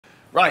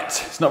Right,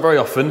 it's not very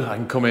often I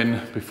can come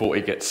in before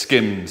it gets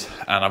skimmed,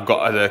 and I've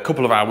got a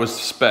couple of hours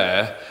to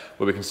spare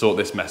where we can sort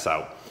this mess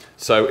out.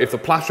 So if the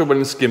plasterer went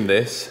and skimmed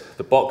this,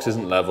 the box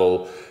isn't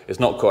level, it's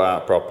not cut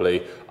out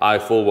properly, I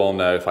full well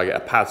know if I get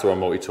a pad saw or a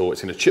multi-tool,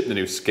 it's going to chip the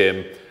new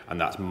skim,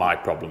 and that's my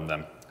problem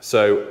then.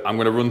 So I'm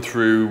going to run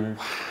through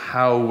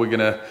how we're going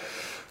to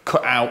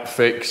cut out,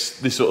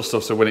 fix this sort of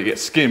stuff, so when it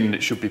gets skimmed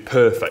it should be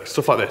perfect,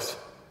 stuff like this.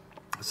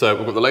 So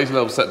we've got the laser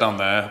level set down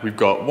there, we've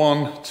got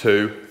 1,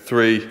 2,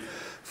 3,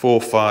 4,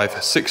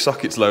 5, 6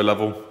 sockets low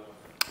level,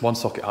 1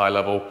 socket high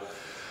level,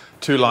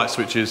 2 light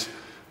switches,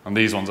 and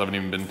these ones haven't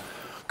even been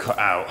cut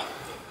out,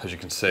 as you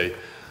can see.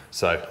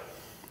 So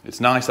it's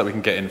nice that we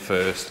can get in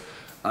first,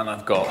 and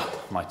I've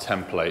got my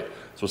template.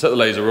 So we'll set the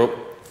laser up,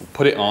 we'll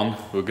put it on,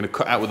 we're going to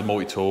cut out with the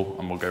multi-tool,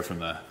 and we'll go from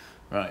there.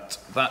 Right,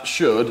 that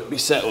should be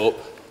set up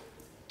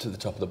to the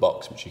top of the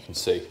box, which you can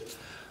see.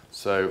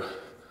 So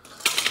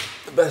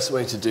the best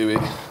way to do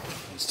it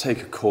is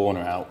take a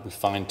corner out, we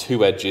find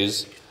 2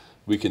 edges,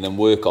 we can then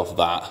work off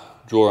that,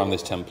 draw on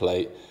this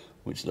template,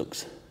 which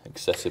looks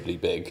excessively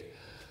big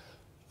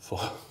for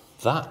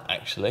that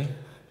actually.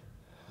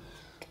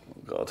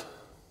 Oh God,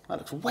 that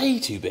looks way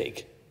too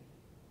big.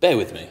 Bear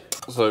with me.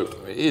 So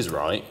it is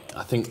right.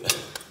 I think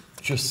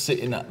just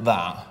sitting at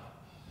that,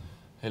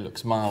 it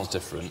looks miles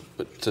different,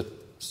 but to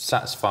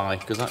satisfy,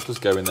 because that does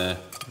go in there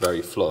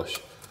very flush,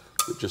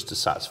 but just to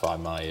satisfy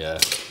my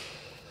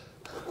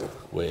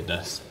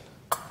weirdness,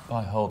 if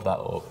I hold that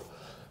up,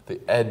 the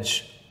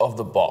edge of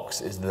the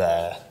box is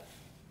there.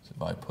 So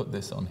if I put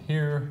this on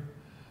here,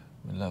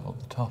 we level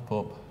the top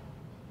up,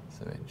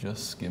 so it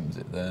just skims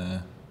it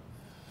there.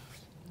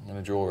 I'm going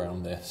to draw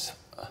around this.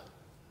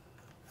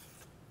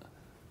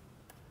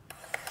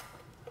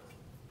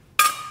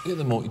 Get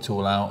the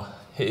multi-tool out,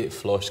 hit it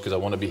flush, because I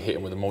want to be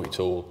hitting with the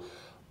multi-tool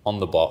on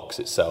the box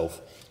itself.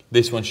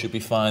 This one should be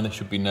fine, there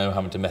should be no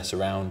having to mess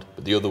around,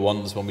 but the other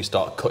ones, when we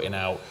start cutting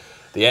out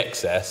the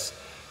excess,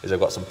 is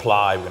I've got some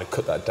ply, we're going to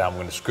cut that down,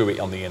 we're going to screw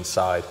it on the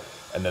inside,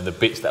 and then the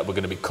bits that we're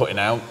going to be cutting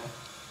out,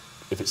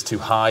 if it's too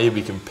high,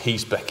 we can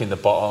piece back in the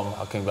bottom.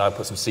 I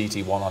put some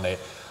CT1 on it,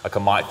 I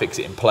might fix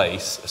it in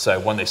place, so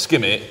when they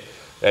skim it, it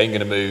ain't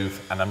going to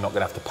move, and I'm not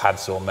going to have to pad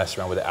saw and mess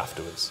around with it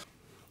afterwards.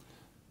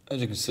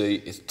 As you can see,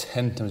 it's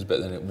 10 times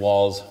better than it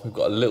was. We've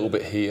got a little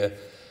bit here,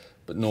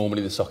 but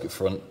normally the socket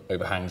front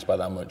overhangs by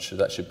that much, so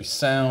that should be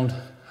sound.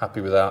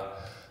 Happy with that.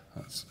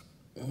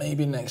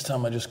 Maybe next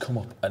time I just come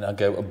up and I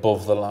go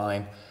above the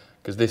line,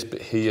 because this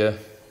bit here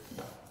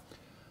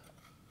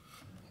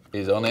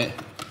is on it.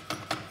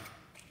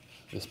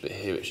 This bit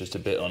here, it's just a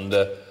bit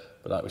under,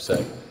 but like we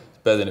say, it's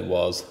better than it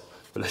was.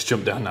 But let's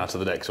jump down now to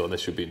the next one,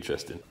 this should be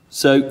interesting.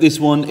 So this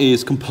one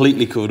is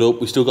completely covered up.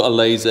 We've still got a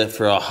laser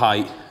for our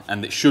height,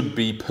 and it should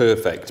be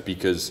perfect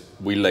because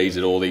we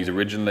lasered all these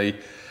originally.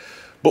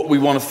 But we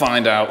want to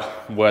find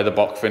out where the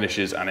box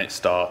finishes and it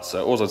starts.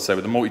 So all I'd say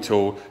with the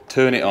multi-tool,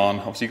 turn it on.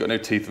 Obviously you've got no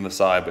teeth on the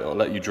side, but it'll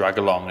let you drag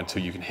along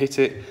until you can hit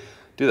it.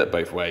 Do that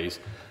both ways.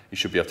 You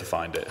should be able to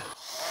find it.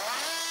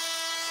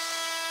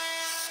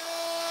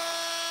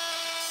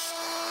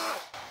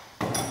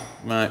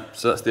 Right,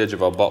 so that's the edge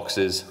of our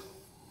boxes,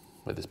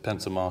 where this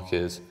pencil mark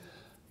is,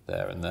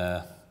 there and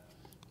there.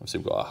 Obviously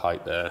we've got our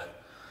height there.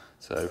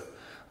 So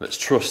let's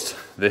trust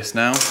this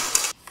now.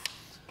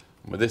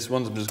 With this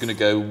one, I'm just going to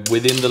go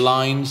within the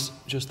lines,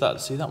 just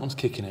that. See, that one's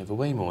kicking over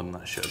way more than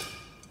that should.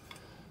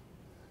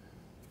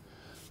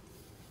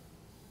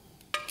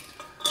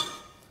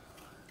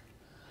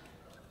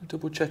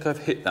 Double check I've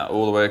hit that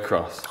all the way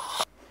across.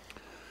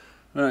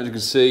 Right, as you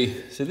can see,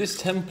 so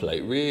this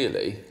template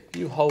really,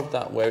 you hold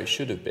that where it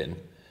should have been,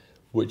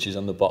 which is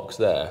on the box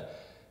there.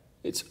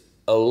 It's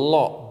a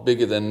lot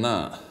bigger than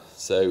that.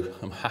 So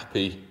I'm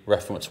happy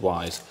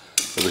reference-wise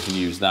that we can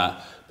use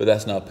that, but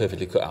that's now a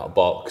perfectly cut out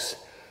box.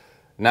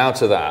 Now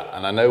to that,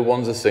 and I know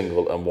one's a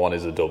single and one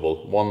is a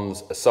double.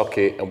 One's a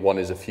socket and one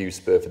is a fuse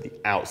spur for the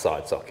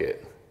outside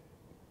socket.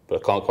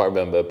 But I can't quite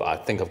remember, but I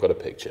think I've got a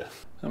picture.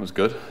 That was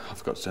good. I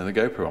forgot to turn the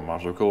GoPro on while I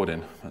was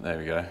recording, but there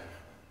we go.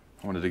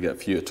 I wanted to get a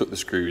few, I took the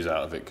screws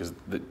out of it because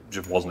it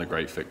just wasn't a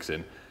great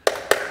fixing.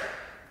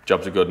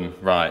 Job's a good one.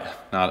 Right,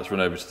 now let's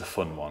run over to the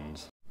fun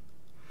ones.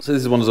 So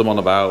this is one I'm on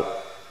about.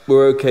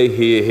 We're okay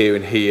here, here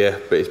and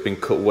here, but it's been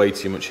cut way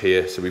too much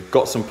here. So we've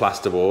got some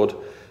plasterboard.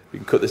 We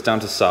can cut this down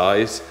to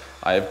size.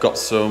 I have got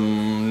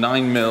some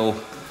 9mm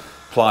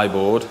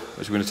plyboard,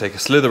 which we're going to take a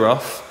slither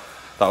off.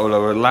 That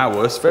will allow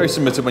us, very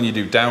similar to when you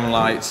do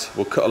downlights,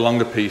 we'll cut a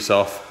longer piece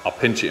off, I'll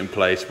pinch it in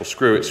place, we'll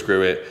screw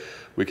it.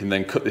 We can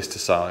then cut this to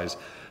size,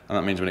 and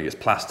that means when it gets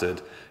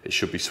plastered, it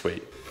should be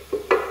sweet.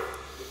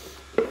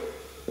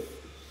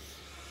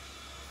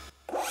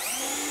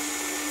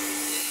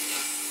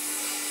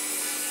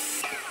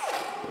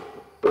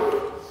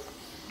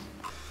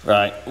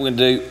 Right, we're going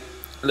to do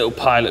a little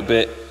pilot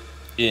bit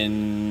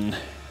in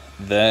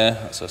there,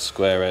 that's a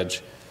square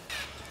edge.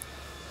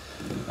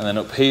 And then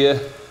up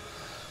here,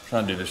 try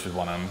and do this with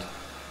one hand.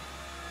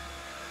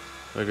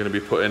 We're going to be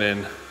putting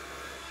in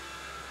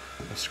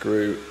a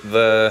screw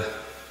there,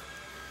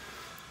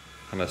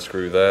 and a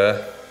screw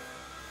there.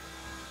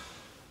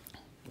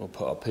 we'll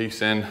put our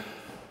piece in.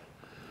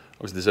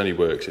 Obviously this only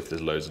works if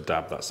there's loads of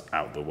dab that's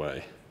out of the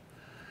way.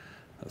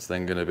 That's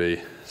then going to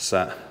be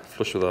sat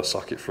flush with our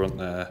socket front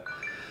there,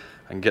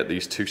 and get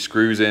these 2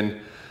 screws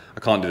in. I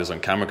can't do this on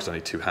camera because I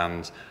need 2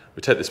 hands.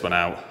 We take this one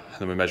out, and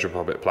then we measure up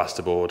our bit of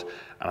plasterboard,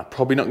 and I'm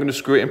probably not going to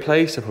screw it in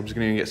place. I'm probably just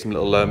going to get some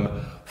little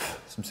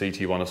some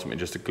CT1 or something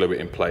just to glue it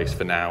in place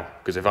for now,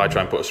 because if I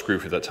try and put a screw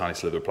through that tiny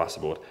sliver of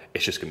plasterboard,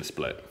 it's just going to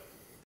split.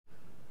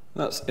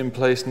 That's in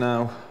place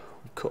now.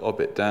 Cut our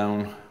bit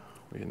down.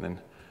 We can then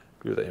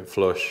glue that in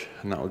flush,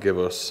 and that will give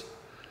us,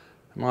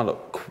 it might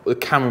look, the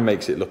camera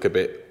makes it look a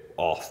bit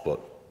off, but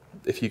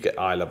if you get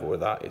eye level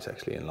with that, it's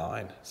actually in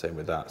line. Same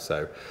with that,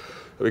 so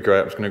that'll be great.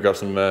 I'm just going to grab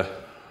some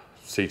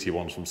CT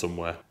ones from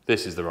somewhere.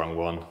 This is the wrong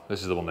one.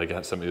 This is the one they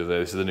sent me the other day.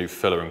 This is the new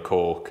filler and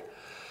cork.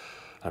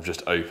 I've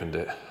just opened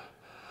it.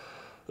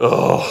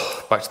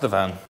 Oh, back to the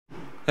van.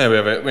 There we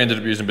have it. We ended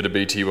up using a bit of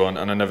BT1,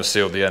 and I never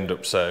sealed the end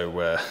up,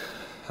 so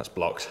that's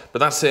blocked. But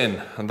that's in,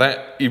 and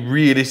that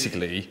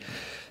realistically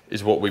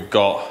is what we've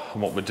got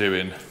and what we're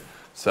doing.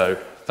 So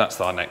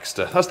that's our next,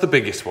 that's the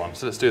biggest one.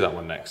 So let's do that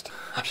one next.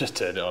 I've just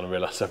turned it on and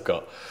realised I've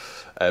got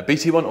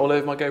BT1 all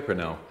over my GoPro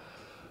now.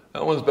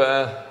 That one's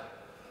better.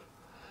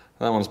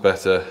 That one's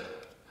better.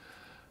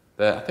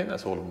 There, I think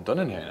that's all of them done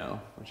in here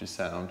now, which is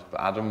sound. But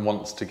Adam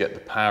wants to get the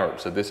power up,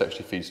 so this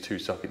actually feeds 2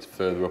 sockets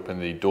further up in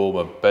the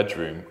dormer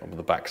bedroom on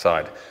the back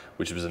side,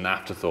 which was an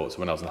afterthought. So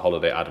when I was on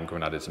holiday, Adam came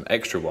and added some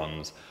extra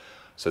ones.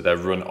 So they're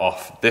run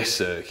off this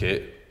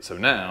circuit. So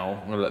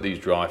now I'm gonna let these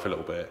dry for a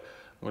little bit.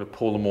 I'm gonna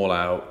pull them all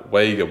out,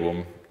 Wago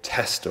them,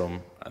 test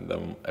them, and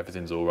then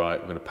everything's all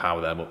right. We're gonna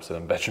power them up so the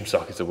bedroom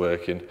sockets are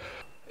working.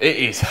 It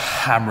is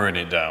hammering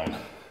it down.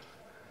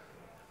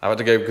 I've had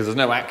to go, because there's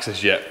no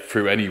access yet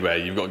through anywhere.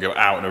 You've got to go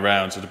out and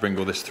around, so to bring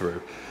all this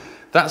through.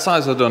 That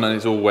side's all done and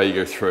it's all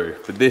Wago through.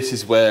 But this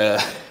is where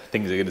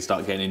things are gonna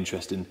start getting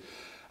interesting,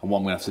 and what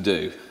I'm gonna have to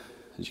do.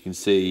 As you can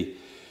see,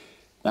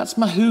 that's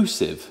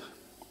mahoosive.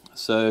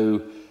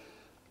 So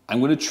I'm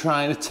going to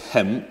try and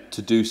attempt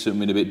to do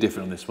something a bit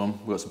different on this one.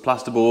 We've got some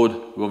plasterboard,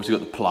 we've obviously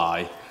got the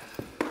ply.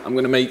 I'm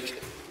going to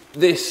make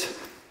this,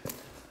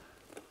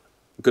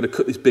 I'm going to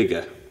cut this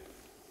bigger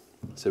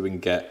so we can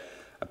get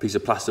a piece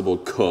of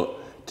plasterboard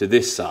cut to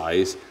this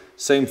size.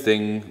 Same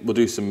thing, we'll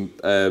do some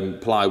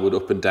plywood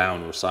up and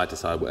down or side to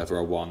side, whatever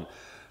I want.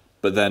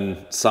 But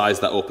then size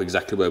that up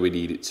exactly where we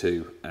need it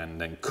to, and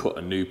then cut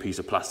a new piece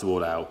of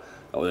plasterboard out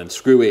that will then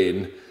screw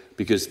in,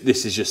 because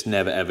this is just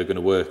never ever going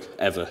to work,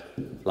 ever.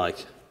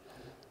 Like,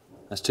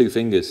 that's 2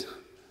 fingers.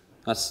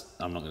 That's,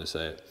 I'm not going to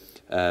say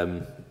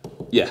it.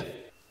 Yeah,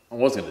 I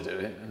was going to do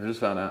it, and I just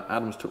found out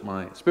Adam's took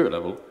my spirit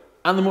level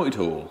and the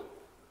multi-tool.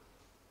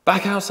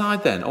 Back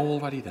outside then,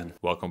 already then.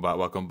 Welcome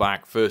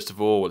back. First of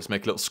all, let's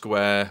make a little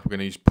square. We're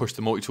going to push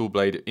the multi-tool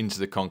blade into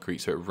the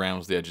concrete so it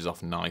rounds the edges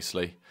off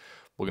nicely.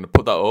 We're going to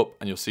put that up,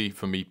 and you'll see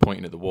from me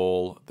pointing at the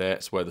wall,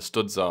 that's where the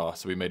studs are.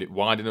 So we made it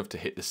wide enough to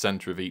hit the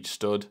center of each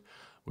stud.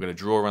 We're going to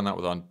draw around that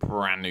with our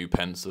brand new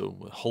pencil,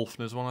 with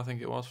Hulfner's one, I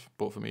think it was,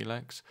 bought from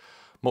Elex.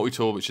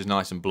 Multi-tool, which is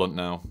nice and blunt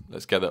now.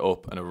 Let's get that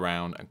up and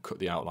around and cut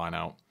the outline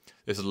out.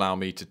 This will allow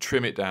me to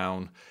trim it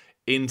down,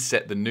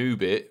 inset the new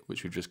bit,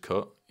 which we've just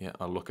cut. Yeah,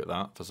 I'll look at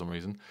that for some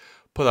reason.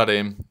 Put that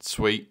in,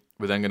 sweet.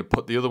 We're then going to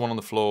put the other one on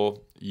the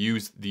floor,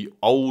 use the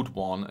old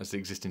one as the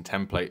existing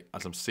template.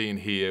 As I'm seeing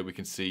here, we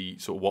can see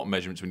sort of what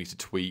measurements we need to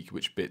tweak,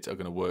 which bits are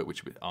going to work,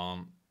 which bits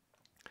aren't.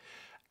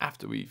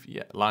 After we've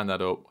lined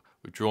that up,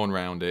 we've drawn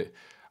around it.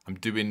 I'm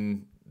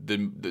doing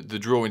the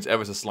drawings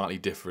ever so slightly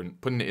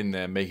different, putting it in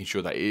there, making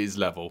sure that it is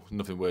level.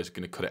 Nothing worse,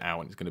 going to cut it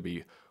out and it's going to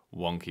be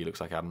wonky. Looks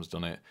like Adam's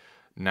done it.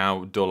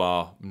 Now dull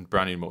our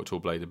brand new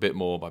multi-tool blade a bit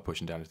more by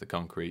pushing down into the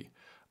concrete.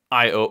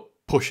 Eye it up,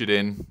 push it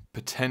in,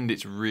 pretend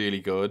it's really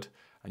good,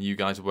 and you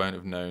guys won't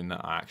have known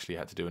that I actually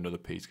had to do another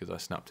piece because I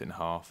snapped it in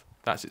half.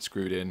 That's it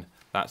screwed in,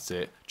 that's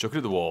it. Chuck it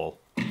at the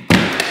wall.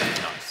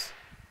 Nice.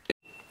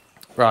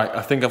 Right,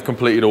 I think I've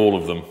completed all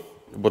of them.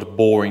 What a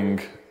boring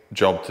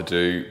job to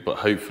do, but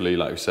hopefully,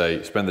 like we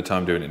say, spend the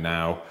time doing it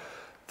now.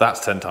 That's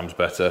 10 times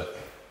better.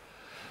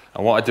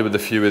 And what I did with a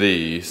few of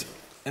these,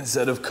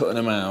 instead of cutting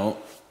them out,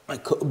 I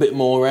cut a bit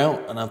more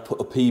out and I've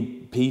put a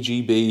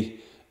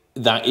PGB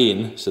that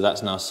in, so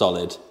that's now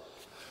solid.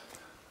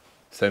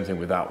 Same thing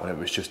with that one, it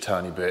was just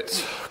tiny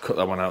bits. Cut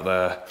that one out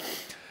there.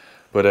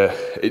 But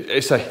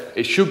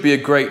it should be a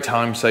great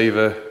time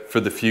saver for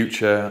the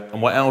future.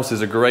 And what else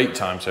is a great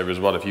time saver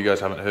as well, if you guys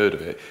haven't heard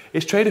of it,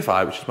 is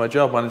Tradeify, which is my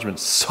job management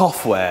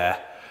software.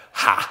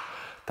 Ha!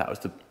 That was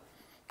the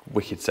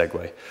wicked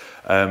segue.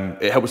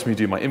 It helps me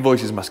do my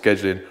invoices, my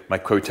scheduling, my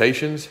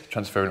quotations,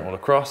 transferring it all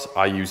across.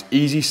 I use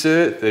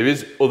EasyCert. There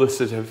is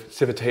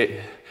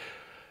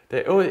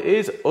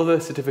other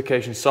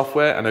certification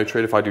software. I know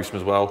Tradeify do some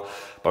as well,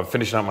 but I'm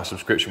finishing out my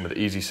subscription with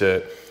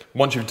EasyCert.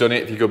 Once you've done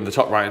it, if you go up the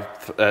top right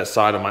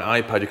side on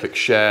my iPad, you click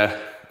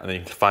share, and then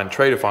you can find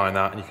Tradeify on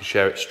that, and you can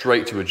share it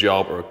straight to a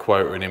job or a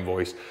quote or an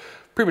invoice,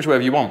 pretty much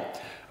wherever you want.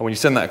 when you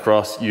send that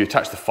across, you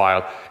attach the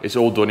file. It's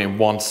all done in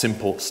one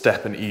simple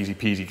step and easy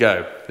peasy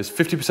go. There's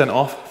 50%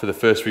 off for the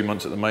first 3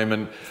 months at the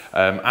moment.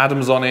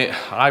 Adam's on it.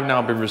 I've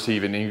now been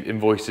receiving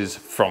invoices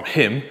from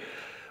him,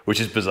 which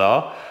is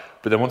bizarre.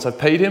 But then once I've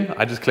paid him,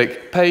 I just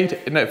click paid,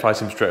 it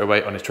notifies him straight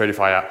away on his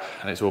Tradify app,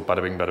 and it's all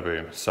bada bing, bada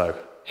boom. So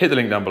hit the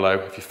link down below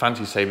if you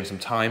fancy saving some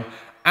time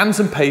and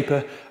some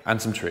paper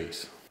and some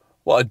trees.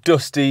 What a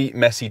dusty,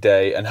 messy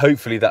day, and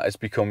hopefully that has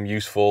become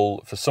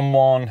useful for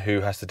someone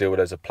who has to deal with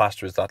loads of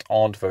plasterers that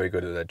aren't very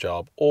good at their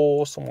job,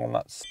 or someone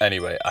that's...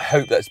 Anyway, I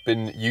hope that's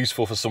been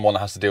useful for someone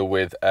that has to deal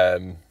with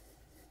bad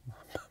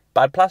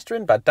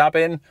plastering, bad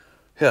dabbing.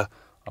 Yeah.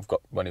 I've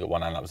only got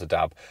one hand, that was a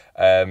dab.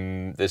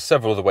 There's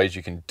several other ways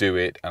you can do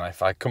it, and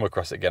if I come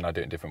across it again, I'll do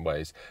it in different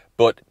ways.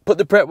 But put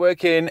the prep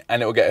work in,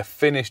 and it will get a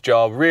finished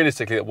job.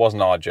 Realistically, it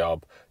wasn't our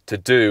job to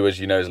do, as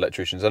you know, as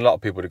electricians. And a lot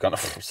of people would have gone,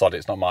 oh, sod it,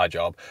 it's not my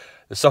job.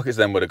 The sockets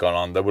then would have gone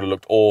on, they would have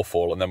looked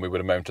awful, and then we would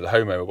have moaned to the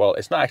homeowner, well,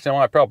 it's not actually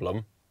my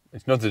problem.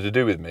 It's nothing to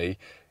do with me.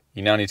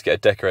 You now need to get a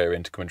decorator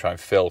in to come and try and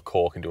fill,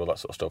 cork, and do all that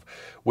sort of stuff,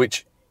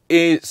 which...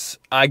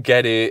 I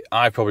get it,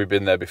 I've probably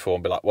been there before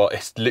and be like, well,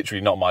 it's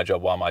literally not my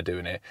job, why am I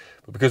doing it?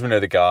 But because we know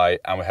the guy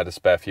and we had a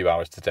spare few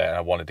hours today and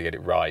I wanted to get it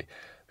right,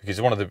 because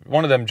it's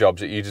one of them jobs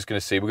that you're just going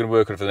to see, we're going to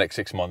work on it for the next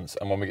 6 months,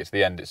 and when we get to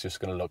the end, it's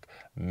just going to look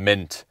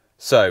mint.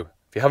 So,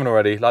 if you haven't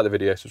already, like the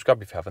video,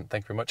 subscribe if you haven't,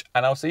 thank you very much,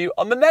 and I'll see you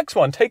on the next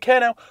one. Take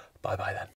care now, bye-bye then.